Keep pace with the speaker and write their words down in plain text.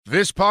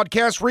This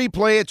podcast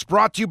replay, it's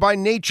brought to you by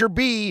Nature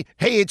Bee.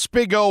 Hey, it's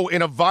Big O.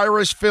 In a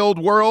virus-filled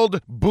world,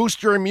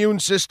 boost your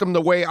immune system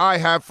the way I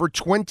have for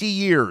 20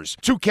 years.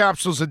 2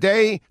 capsules a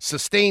day,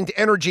 sustained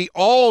energy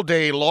all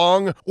day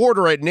long.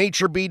 Order at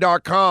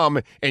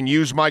naturebee.com and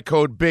use my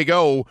code Big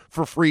O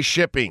for free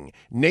shipping.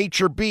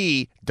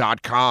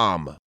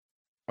 naturebee.com.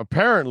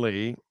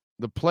 Apparently,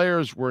 the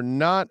players were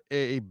not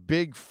a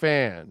big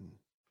fan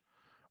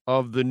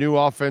of the new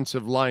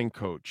offensive line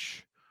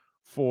coach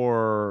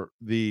for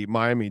the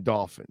Miami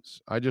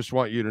Dolphins. I just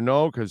want you to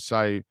know, because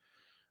I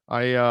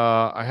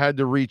had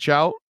to reach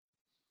out,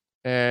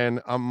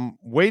 and I'm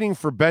waiting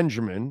for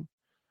Benjamin,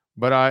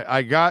 but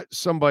I got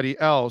somebody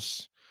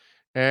else,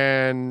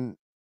 and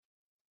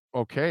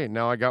okay,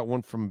 now I got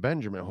one from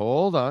Benjamin.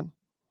 Hold on.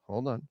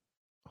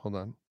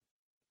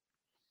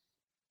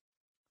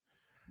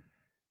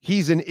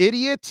 He's an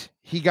idiot.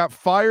 He got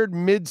fired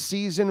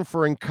mid-season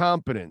for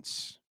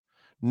incompetence.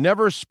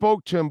 Never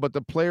spoke to him, but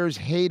the players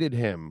hated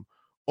him,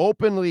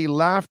 openly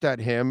laughed at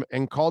him,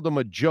 and called him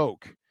a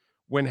joke.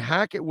 When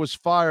Hackett was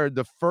fired,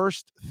 the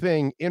first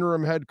thing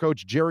interim head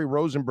coach Jerry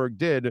Rosenberg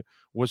did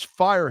was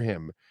fire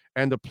him,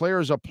 and the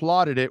players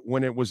applauded it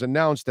when it was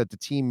announced at the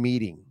team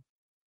meeting.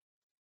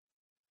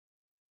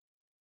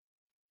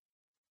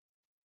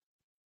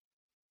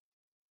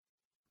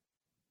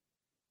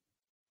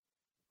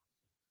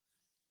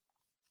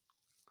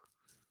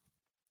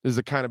 This is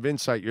the kind of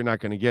insight you're not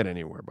going to get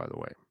anywhere, by the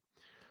way.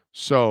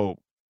 So,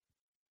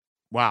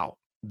 wow,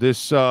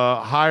 this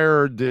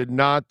hire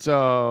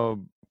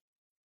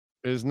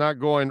is not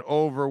going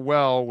over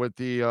well with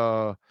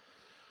the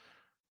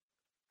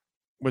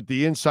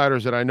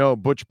insiders that I know.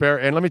 Butch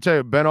Barry, and let me tell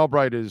you, Ben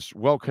Albright is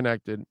well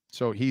connected.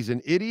 So he's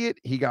an idiot.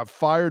 He got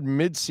fired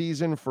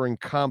mid-season for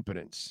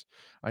incompetence.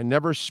 I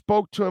never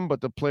spoke to him, but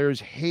the players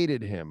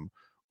hated him,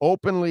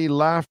 openly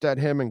laughed at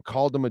him, and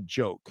called him a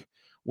joke.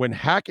 When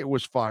Hackett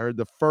was fired,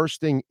 the first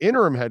thing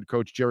interim head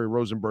coach Jerry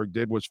Rosenberg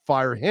did was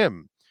fire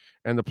him,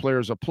 and the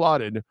players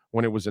applauded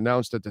when it was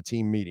announced at the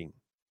team meeting.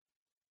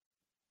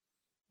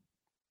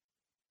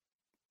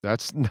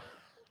 That's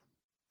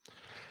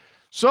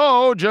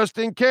so, just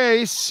in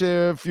case,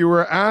 if you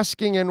were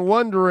asking and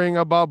wondering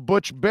about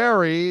Butch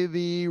Barry,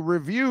 the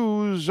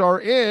reviews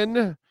are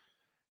in,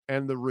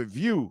 and the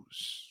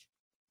reviews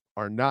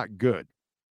are not good.